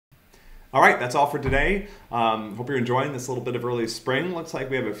All right, that's all for today. Hope you're enjoying this little bit of early spring. Looks like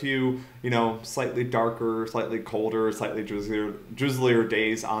we have a few, slightly darker, slightly colder, slightly drizzlier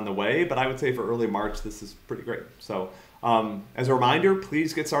days on the way. But I would say for early March, this is pretty great. So as a reminder,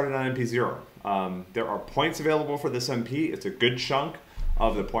 please get started on MP0. There are points available for this MP. It's a good chunk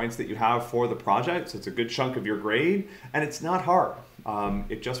of the points that you have for the project. So it's a good chunk of your grade, and it's not hard.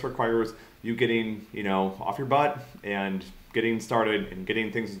 It just requires you getting, off your butt and getting started and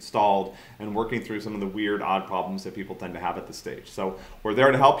getting things installed and working through some of the weird, odd problems that people tend to have at this stage. So we're there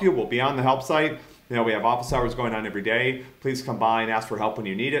to help you. We'll be on the help site. We have office hours going on every day. Please come by and ask for help when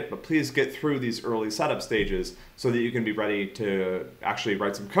you need it, but please get through these early setup stages so that you can be ready to actually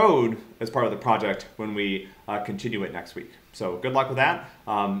write some code as part of the project when we continue it next week. So good luck with that,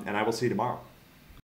 and I will see you tomorrow.